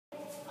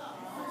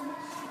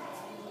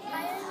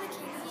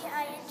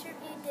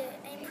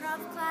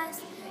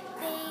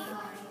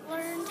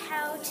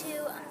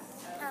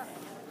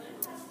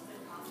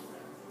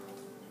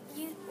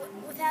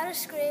a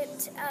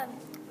script,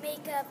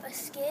 make up a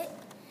skit,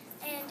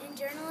 and in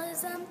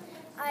journalism,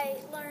 I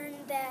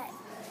learned that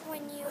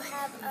when you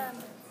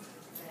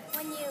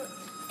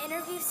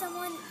interview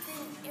someone,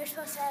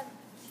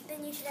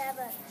 then you should have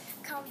a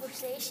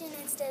conversation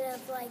instead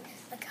of like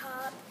a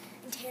cop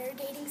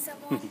interrogating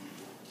someone.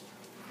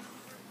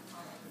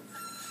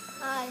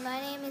 Hi,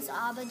 my name is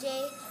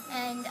Abajay,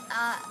 and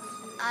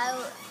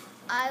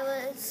I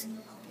was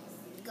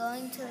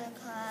going to the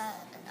class.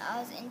 I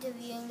was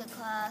interviewing the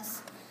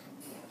class,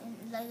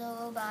 Lego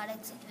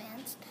Robotics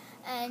Advanced,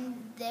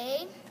 and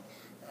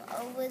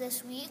over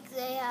this week,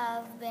 they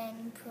have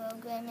been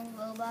programming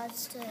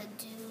robots to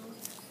do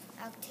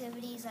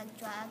activities like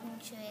driving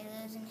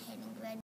trailers and hitting red